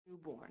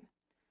newborn.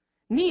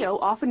 Neo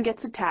often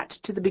gets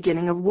attached to the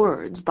beginning of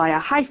words by a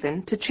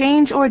hyphen to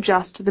change or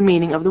adjust the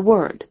meaning of the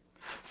word.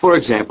 For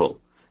example,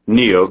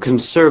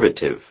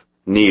 neoconservative,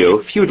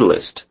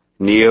 neo-feudalist,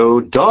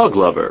 neo-dog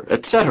lover,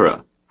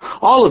 etc.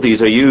 All of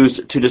these are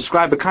used to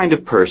describe a kind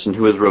of person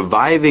who is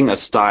reviving a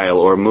style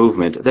or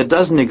movement that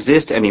doesn't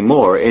exist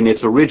anymore in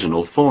its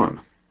original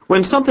form.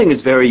 When something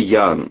is very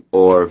young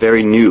or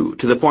very new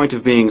to the point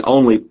of being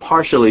only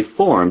partially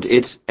formed,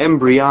 it's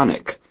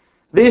embryonic.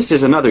 This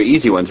is another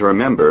easy one to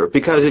remember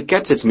because it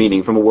gets its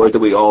meaning from a word that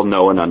we all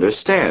know and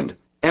understand,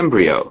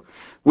 embryo,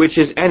 which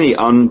is any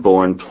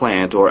unborn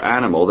plant or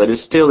animal that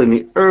is still in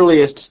the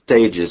earliest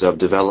stages of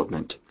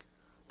development.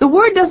 The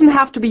word doesn't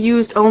have to be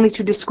used only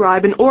to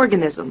describe an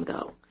organism,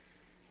 though.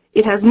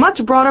 It has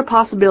much broader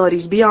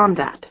possibilities beyond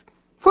that.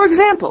 For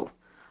example,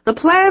 the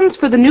plans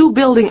for the new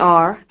building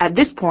are, at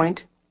this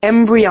point,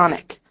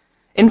 embryonic.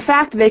 In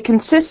fact, they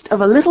consist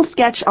of a little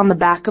sketch on the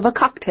back of a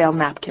cocktail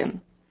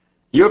napkin.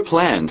 Your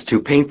plans to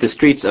paint the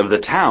streets of the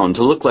town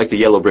to look like the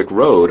yellow brick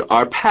road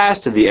are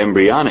past the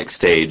embryonic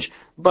stage,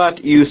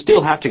 but you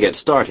still have to get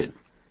started.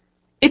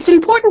 It's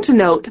important to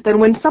note that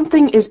when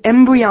something is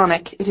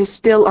embryonic, it is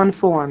still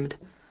unformed.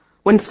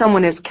 When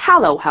someone is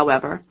callow,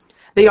 however,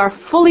 they are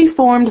fully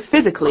formed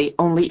physically,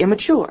 only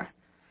immature.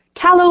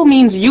 Callow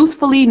means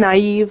youthfully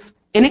naive,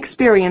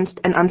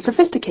 inexperienced, and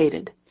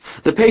unsophisticated.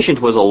 The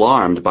patient was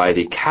alarmed by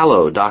the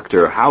callow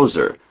Dr.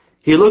 Hauser.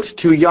 He looked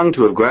too young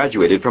to have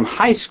graduated from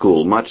high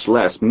school, much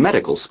less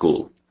medical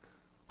school.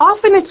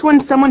 Often it's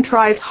when someone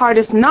tries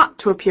hardest not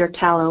to appear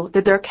callow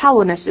that their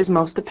callowness is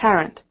most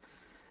apparent.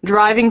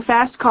 Driving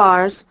fast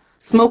cars,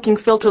 smoking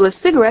filterless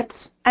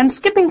cigarettes, and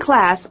skipping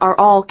class are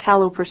all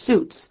callow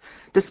pursuits,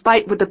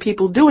 despite what the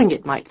people doing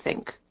it might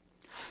think.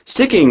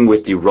 Sticking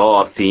with the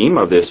raw theme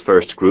of this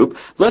first group,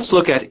 let's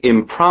look at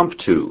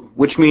impromptu,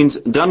 which means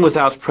done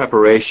without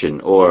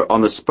preparation or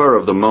on the spur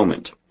of the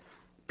moment.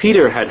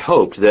 Peter had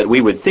hoped that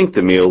we would think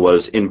the meal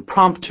was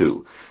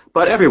impromptu,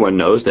 but everyone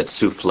knows that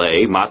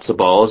soufflé, matzo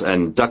balls,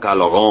 and duck à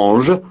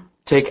l'orange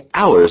take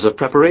hours of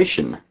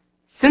preparation.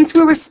 Since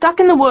we were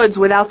stuck in the woods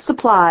without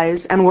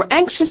supplies and were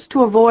anxious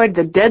to avoid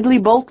the deadly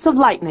bolts of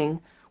lightning,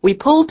 we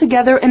pulled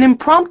together an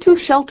impromptu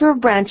shelter of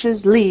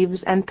branches,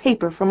 leaves, and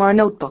paper from our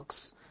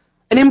notebooks.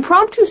 An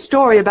impromptu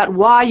story about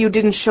why you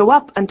didn't show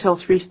up until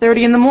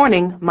 3:30 in the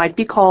morning might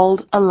be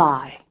called a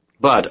lie.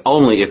 But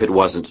only if it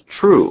wasn't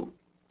true.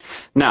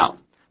 Now,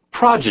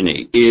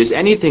 progeny is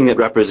anything that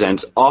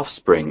represents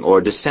offspring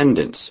or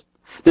descendants.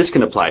 This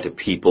can apply to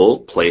people,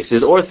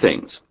 places, or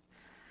things.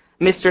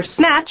 Mr.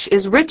 Snatch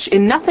is rich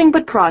in nothing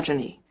but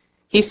progeny.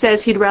 He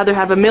says he'd rather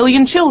have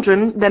 1,000,000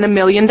 children than $1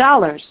 million.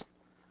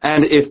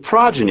 And if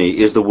progeny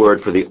is the word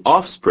for the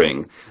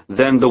offspring,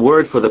 then the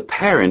word for the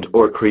parent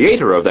or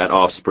creator of that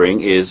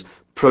offspring is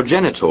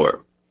progenitor.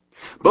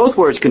 Both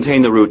words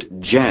contain the root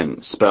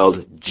gen,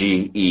 spelled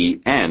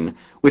G-E-N,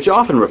 which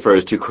often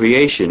refers to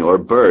creation or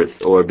birth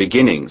or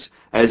beginnings,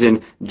 as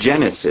in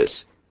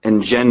genesis,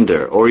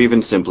 engender, or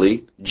even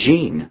simply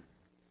gene.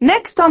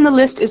 Next on the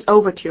list is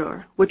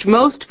overture, which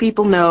most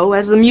people know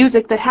as the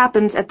music that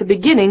happens at the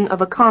beginning of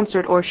a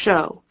concert or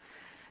show.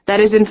 That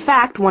is in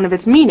fact one of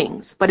its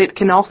meanings, but it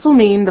can also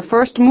mean the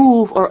first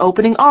move or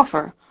opening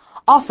offer,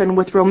 often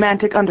with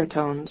romantic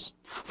undertones.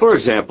 For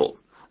example,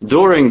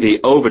 during the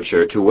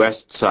overture to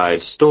West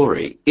Side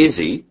Story,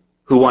 Izzy,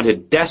 who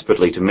wanted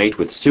desperately to mate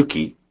with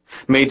Suki,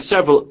 made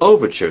several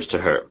overtures to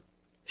her.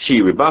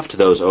 She rebuffed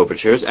those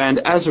overtures, and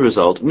as a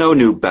result, no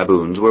new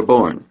baboons were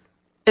born.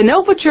 An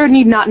overture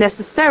need not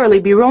necessarily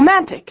be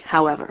romantic,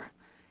 however.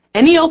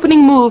 Any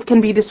opening move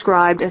can be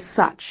described as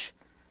such.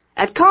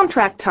 At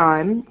contract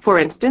time, for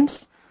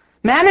instance,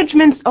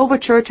 management's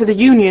overture to the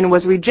union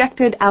was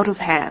rejected out of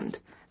hand.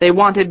 They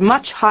wanted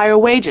much higher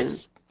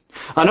wages.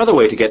 Another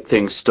way to get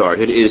things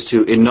started is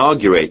to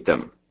inaugurate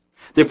them.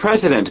 The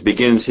president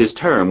begins his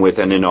term with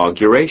an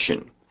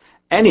inauguration.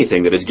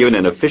 Anything that is given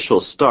an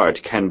official start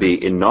can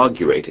be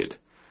inaugurated.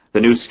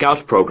 The new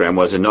Scout program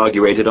was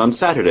inaugurated on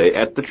Saturday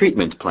at the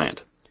treatment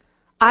plant.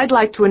 I'd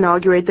like to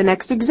inaugurate the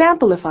next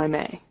example, if I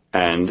may.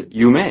 And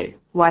you may.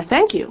 Why,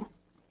 thank you.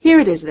 Here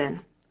it is,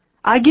 then.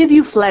 I give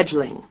you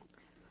fledgling.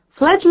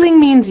 Fledgling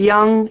means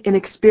young,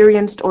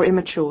 inexperienced, or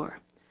immature.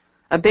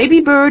 A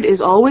baby bird is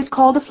always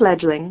called a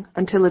fledgling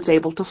until it's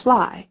able to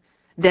fly.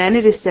 Then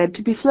it is said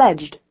to be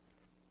fledged.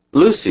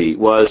 Lucy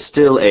was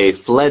still a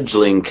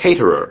fledgling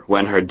caterer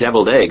when her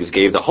deviled eggs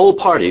gave the whole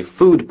party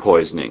food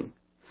poisoning.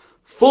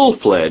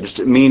 Full-fledged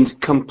means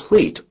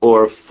complete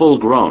or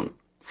full-grown.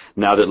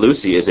 Now that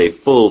Lucy is a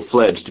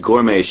full-fledged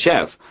gourmet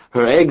chef,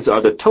 her eggs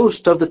are the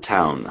toast of the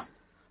town.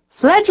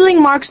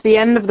 Fledgling marks the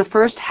end of the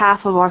first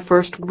half of our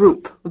first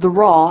group, the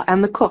raw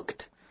and the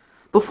cooked.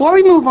 Before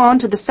we move on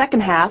to the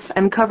second half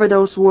and cover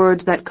those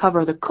words that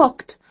cover the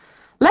cooked,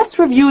 let's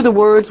review the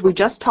words we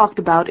just talked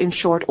about in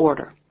short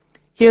order.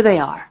 Here they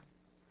are.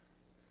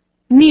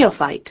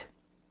 Neophyte.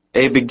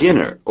 A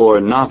beginner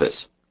or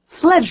novice.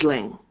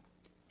 Fledgling.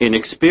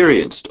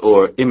 Inexperienced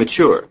or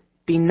immature.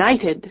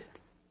 Benighted.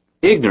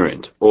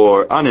 Ignorant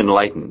or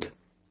unenlightened.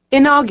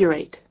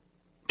 Inaugurate.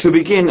 To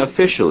begin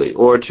officially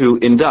or to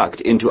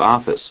induct into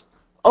office.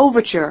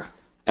 Overture.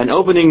 An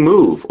opening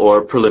move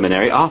or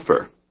preliminary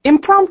offer.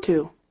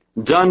 Impromptu.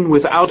 Done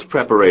without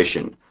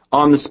preparation,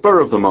 on the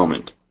spur of the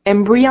moment.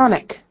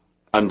 Embryonic.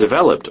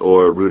 Undeveloped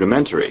or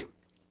rudimentary.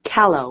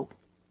 Callow.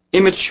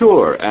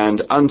 Immature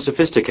and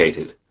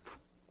unsophisticated.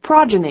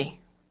 Progeny.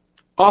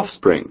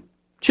 Offspring.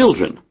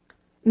 Children.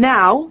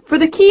 Now, for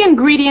the key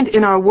ingredient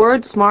in our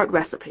word smart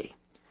recipe.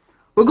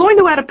 We're going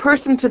to add a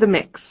person to the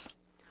mix.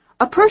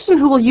 A person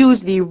who will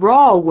use the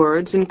raw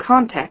words in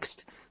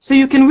context, so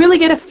you can really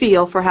get a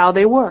feel for how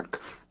they work.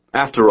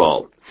 After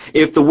all,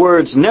 if the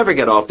words never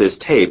get off this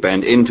tape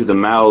and into the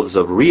mouths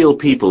of real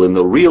people in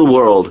the real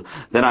world,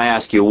 then I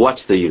ask you,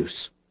 what's the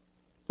use?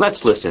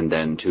 Let's listen,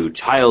 then, to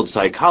child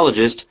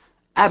psychologist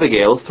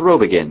Abigail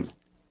Throbegin.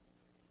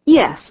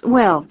 Yes,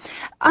 well,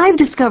 I've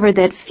discovered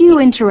that few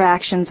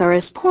interactions are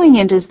as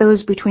poignant as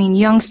those between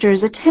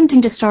youngsters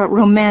attempting to start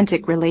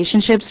romantic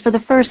relationships for the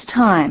first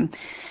time.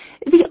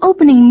 The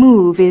opening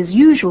move is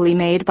usually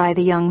made by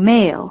the young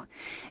male.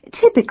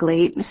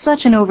 Typically,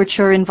 such an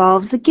overture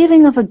involves the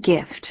giving of a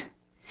gift.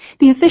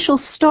 The official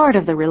start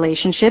of the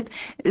relationship,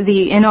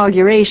 the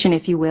inauguration,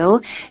 if you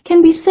will,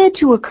 can be said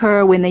to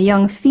occur when the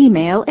young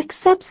female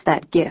accepts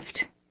that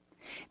gift.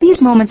 These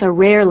moments are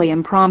rarely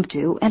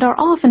impromptu and are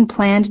often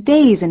planned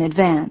days in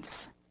advance.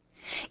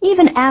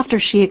 Even after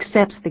she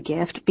accepts the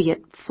gift, be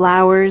it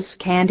flowers,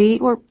 candy,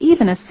 or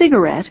even a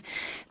cigarette,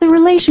 the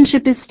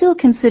relationship is still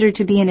considered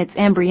to be in its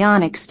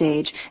embryonic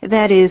stage,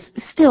 that is,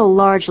 still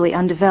largely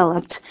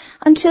undeveloped,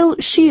 until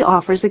she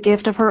offers a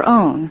gift of her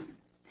own.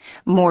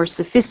 More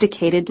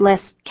sophisticated,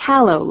 less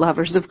callow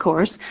lovers, of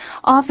course,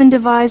 often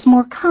devise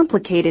more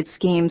complicated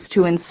schemes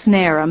to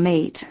ensnare a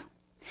mate.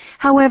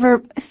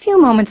 However, few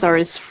moments are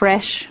as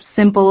fresh,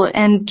 simple,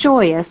 and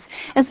joyous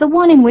as the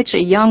one in which a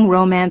young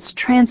romance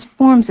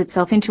transforms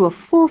itself into a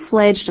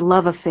full-fledged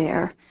love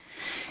affair.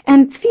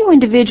 And few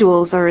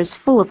individuals are as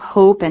full of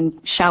hope and,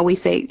 shall we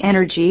say,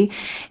 energy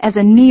as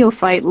a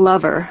neophyte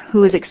lover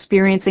who is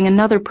experiencing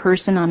another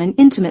person on an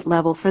intimate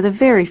level for the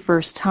very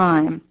first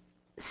time.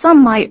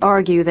 Some might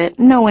argue that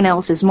no one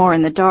else is more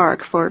in the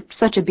dark, for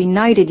such a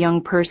benighted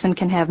young person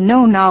can have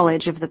no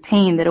knowledge of the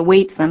pain that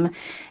awaits them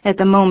at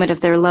the moment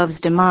of their love's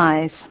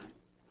demise.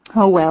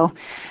 Oh well,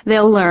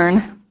 they'll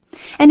learn.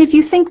 And if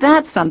you think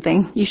that's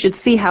something, you should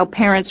see how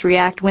parents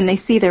react when they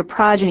see their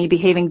progeny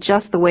behaving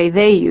just the way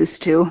they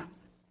used to.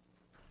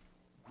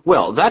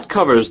 Well, that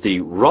covers the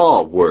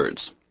raw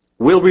words.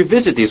 We'll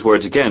revisit these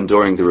words again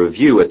during the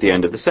review at the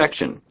end of the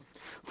section.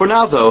 For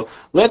now, though,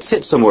 let's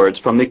hit some words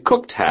from the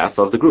cooked half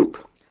of the group.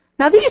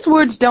 Now, these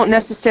words don't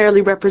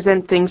necessarily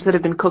represent things that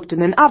have been cooked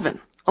in an oven,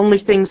 only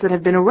things that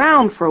have been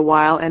around for a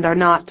while and are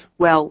not,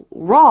 well,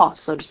 raw,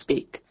 so to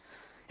speak.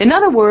 In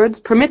other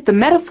words, permit the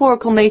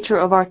metaphorical nature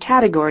of our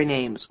category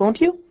names, won't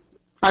you?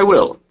 I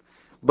will.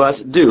 But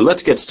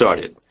let's get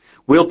started.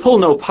 We'll pull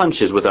no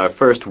punches with our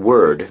first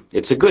word.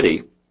 It's a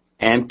goodie.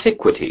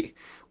 Antiquity,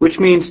 which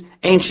means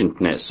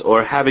ancientness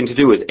or having to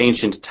do with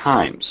ancient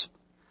times.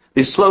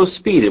 The slow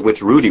speed at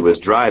which Rudy was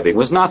driving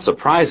was not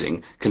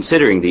surprising,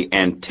 considering the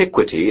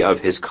antiquity of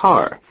his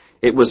car.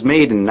 It was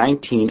made in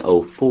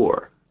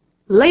 1904.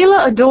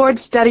 Layla adored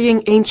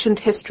studying ancient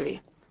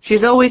history.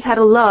 She's always had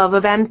a love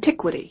of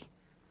antiquity.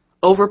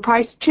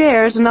 Overpriced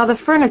chairs and other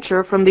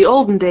furniture from the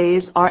olden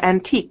days are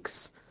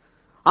antiques.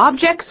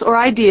 Objects or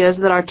ideas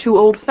that are too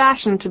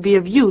old-fashioned to be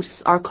of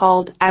use are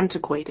called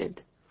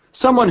antiquated.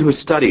 Someone who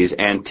studies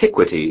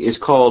antiquity is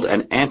called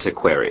an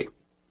antiquary.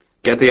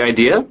 Get the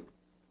idea?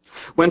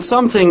 When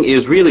something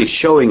is really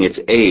showing its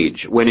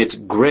age, when it's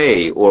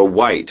gray or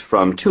white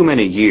from too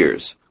many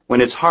years,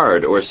 when it's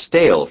hard or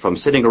stale from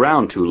sitting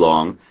around too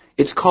long,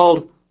 it's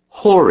called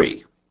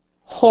hoary.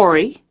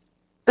 Hoary?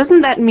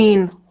 Doesn't that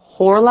mean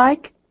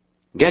whore-like?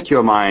 Get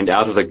your mind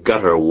out of the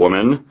gutter,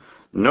 woman.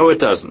 No, it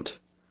doesn't.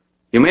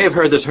 You may have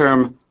heard the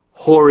term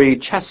hoary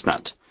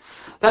chestnut.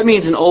 That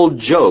means an old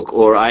joke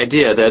or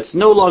idea that's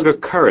no longer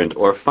current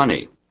or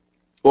funny.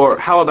 Or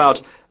how about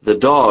the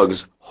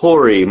dog's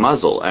hoary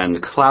muzzle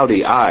and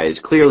cloudy eyes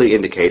clearly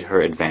indicate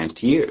her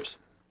advanced years?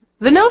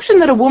 The notion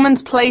that a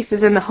woman's place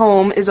is in the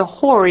home is a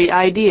hoary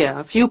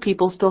idea. Few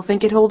people still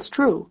think it holds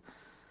true.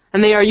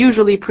 And they are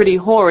usually pretty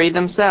hoary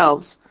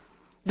themselves.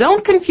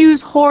 Don't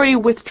confuse hoary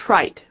with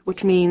trite,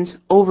 which means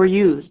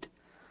overused.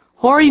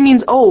 Hoary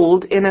means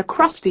old in a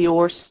crusty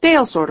or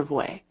stale sort of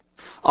way.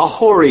 A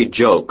hoary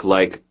joke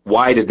like,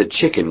 why did the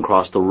chicken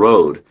cross the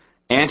road,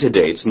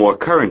 antedates more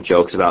current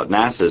jokes about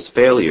NASA's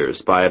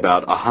failures by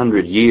about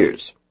 100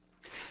 years.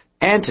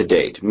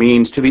 Antedate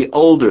means to be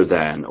older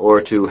than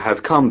or to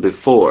have come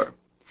before.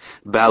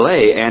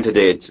 Ballet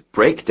antedates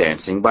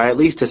breakdancing by at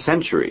least a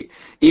century,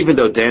 even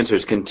though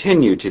dancers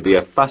continue to be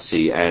a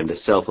fussy and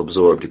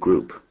self-absorbed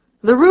group.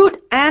 The root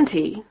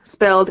ante,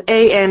 spelled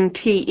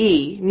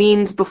A-N-T-E,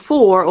 means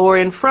before or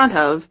in front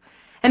of,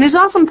 and is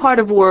often part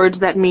of words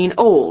that mean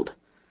old.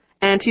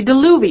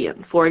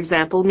 Antediluvian, for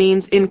example,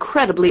 means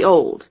incredibly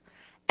old.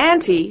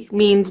 Ante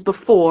means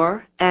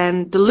before,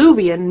 and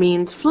diluvian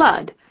means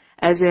flood,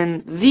 as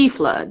in the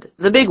flood,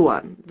 the big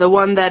one, the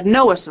one that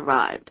Noah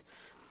survived.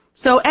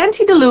 So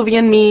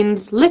antediluvian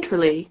means,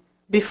 literally,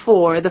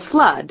 before the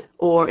flood,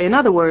 or in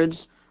other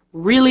words,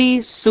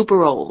 really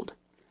super old.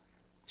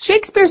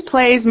 Shakespeare's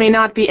plays may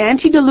not be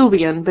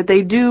antediluvian, but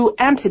they do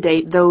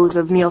antedate those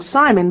of Neil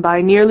Simon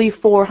by nearly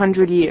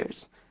 400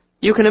 years.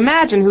 You can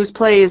imagine whose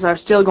plays are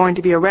still going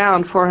to be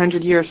around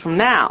 400 years from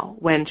now,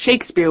 when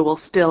Shakespeare will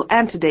still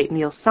antedate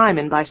Neil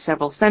Simon by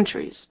several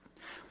centuries.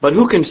 But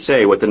who can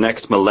say what the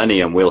next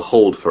millennium will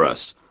hold for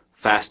us,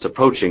 fast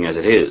approaching as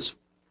it is?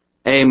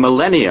 A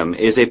millennium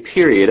is a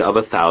period of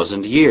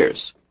 1,000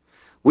 years.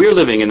 We're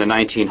living in the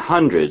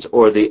 1900s,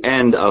 or the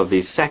end of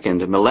the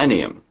second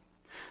millennium.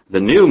 The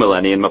new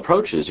millennium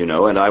approaches, you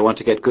know, and I want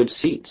to get good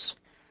seats.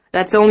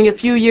 That's only a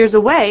few years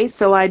away,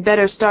 so I'd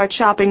better start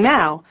shopping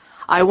now.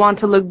 I want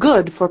to look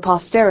good for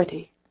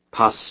posterity.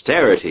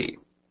 Posterity.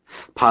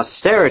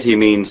 Posterity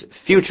means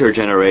future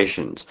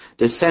generations,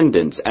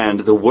 descendants,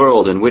 and the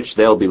world in which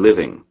they'll be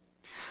living.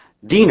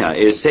 Dina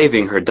is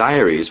saving her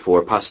diaries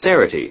for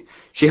posterity.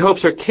 She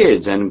hopes her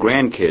kids and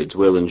grandkids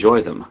will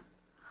enjoy them.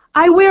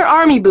 I wear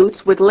army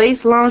boots with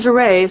lace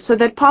lingerie so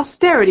that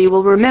posterity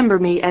will remember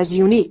me as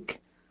unique.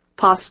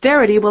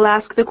 Posterity will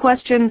ask the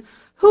question,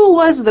 who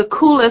was the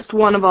coolest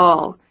one of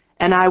all?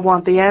 And I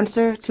want the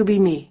answer to be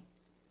me.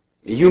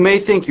 You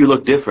may think you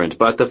look different,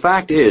 but the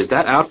fact is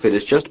that outfit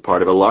is just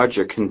part of a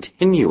larger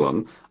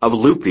continuum of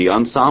loopy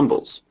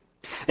ensembles.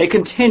 A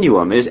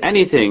continuum is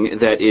anything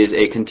that is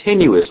a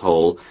continuous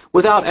whole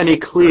without any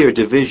clear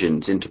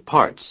divisions into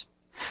parts.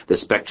 The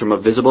spectrum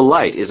of visible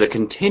light is a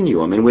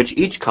continuum in which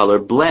each color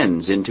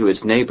blends into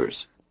its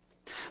neighbors.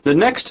 The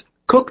next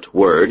cooked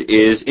word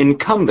is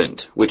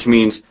incumbent, which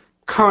means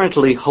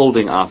currently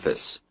holding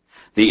office.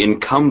 The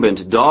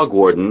incumbent dog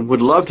warden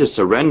would love to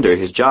surrender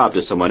his job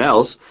to someone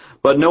else,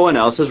 but no one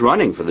else is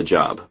running for the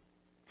job.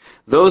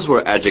 Those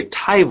were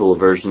adjectival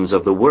versions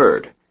of the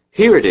word.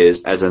 Here it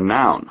is as a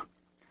noun.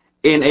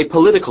 In a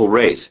political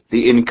race,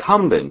 the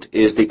incumbent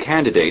is the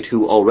candidate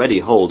who already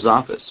holds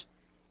office.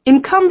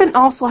 Incumbent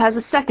also has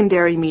a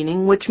secondary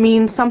meaning, which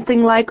means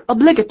something like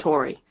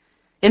obligatory.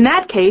 In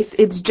that case,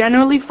 it's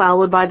generally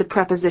followed by the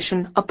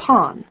preposition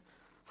upon.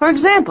 For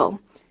example,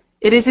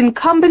 it is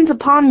incumbent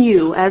upon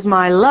you as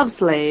my love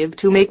slave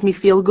to make me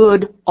feel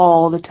good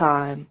all the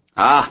time.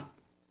 Ah,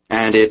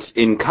 and it's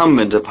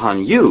incumbent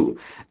upon you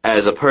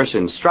as a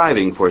person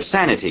striving for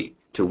sanity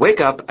to wake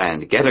up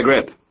and get a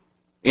grip.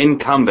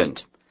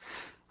 Incumbent.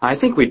 I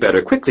think we'd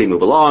better quickly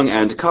move along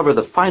and cover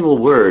the final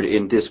word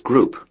in this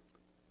group.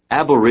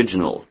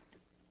 Aboriginal.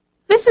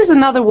 This is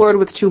another word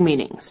with two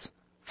meanings.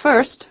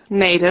 First,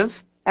 native,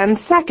 and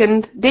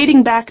second,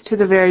 dating back to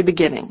the very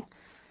beginning.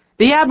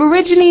 The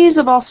Aborigines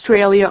of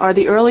Australia are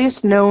the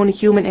earliest known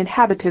human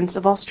inhabitants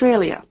of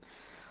Australia.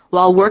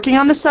 While working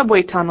on the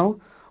subway tunnel,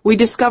 we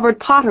discovered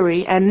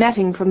pottery and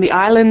netting from the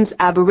island's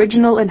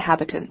Aboriginal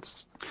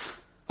inhabitants.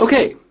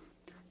 Okay,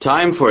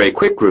 time for a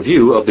quick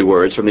review of the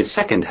words from the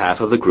second half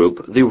of the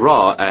group, the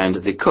raw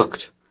and the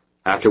cooked,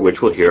 after which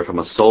we'll hear from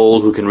a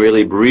soul who can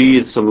really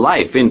breathe some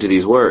life into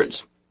these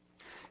words.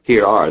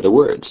 Here are the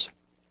words.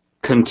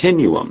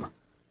 Continuum.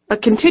 A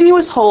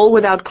continuous whole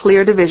without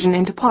clear division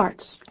into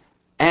parts.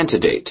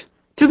 Antedate.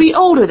 To be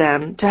older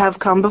than, to have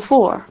come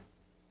before.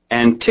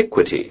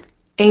 Antiquity.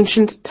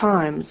 Ancient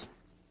times.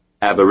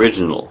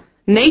 Aboriginal.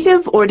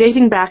 Native or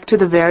dating back to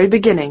the very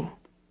beginning.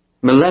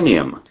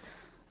 Millennium.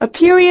 A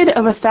period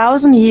of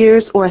 1,000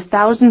 years or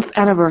 1,000th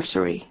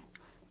anniversary.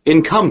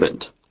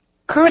 Incumbent.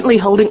 Currently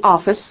holding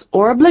office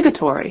or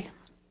obligatory.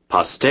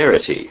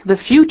 Posterity. The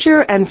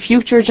future and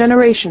future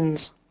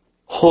generations.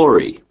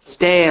 Hoary.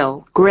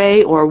 Stale,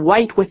 gray, or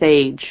white with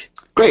age.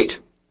 Great.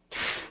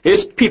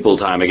 It's people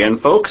time again,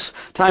 folks.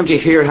 Time to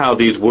hear how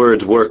these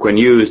words work when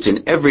used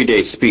in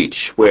everyday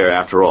speech, where,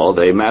 after all,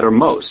 they matter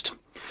most.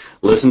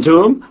 Listen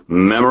to them,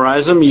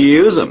 memorize them,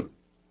 use them.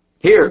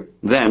 Here,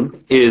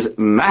 then, is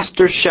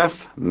Master Chef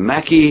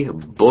Mackie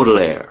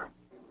Baudelaire.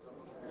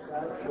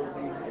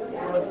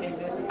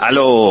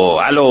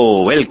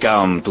 Hello,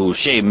 welcome to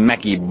Chef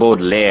Mackie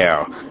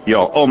Baudelaire,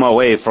 your home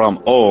away from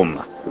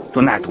home.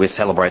 Tonight we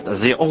celebrate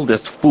the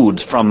oldest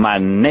foods from my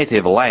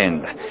native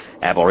land,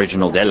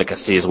 Aboriginal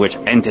delicacies which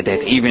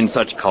antedate even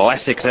such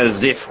classics as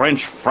the French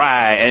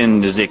fry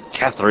and the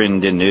Catherine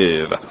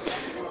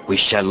Deneuve. We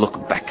shall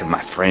look back,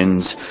 my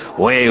friends,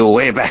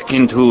 way back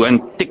into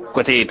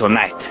antiquity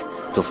tonight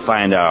to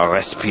find our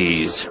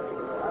recipes.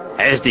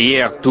 As the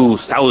year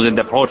 2000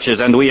 approaches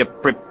and we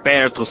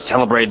prepare to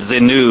celebrate the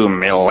new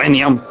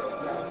millennium,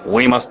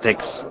 we must take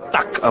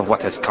stock of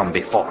what has come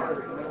before.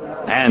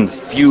 And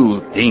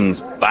few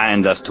things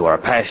bind us to our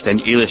past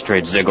and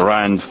illustrate the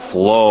grand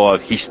flow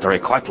of history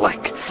quite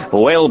like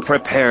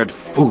well-prepared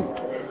food.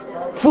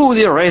 Food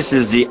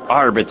erases the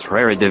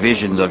arbitrary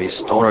divisions of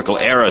historical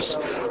eras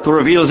to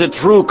reveal the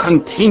true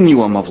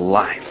continuum of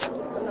life.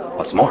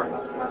 What's more,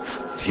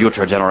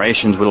 future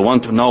generations will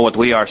want to know what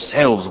we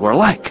ourselves were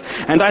like,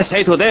 and I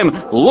say to them,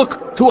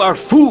 look to our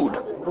food.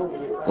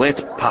 Let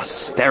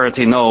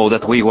posterity know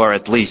that we were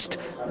at least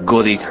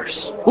good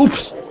eaters.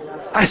 Oops!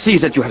 I see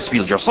that you have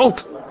spilled your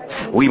salt.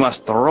 We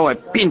must throw a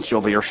pinch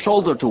over your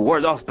shoulder to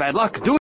ward off bad luck. Do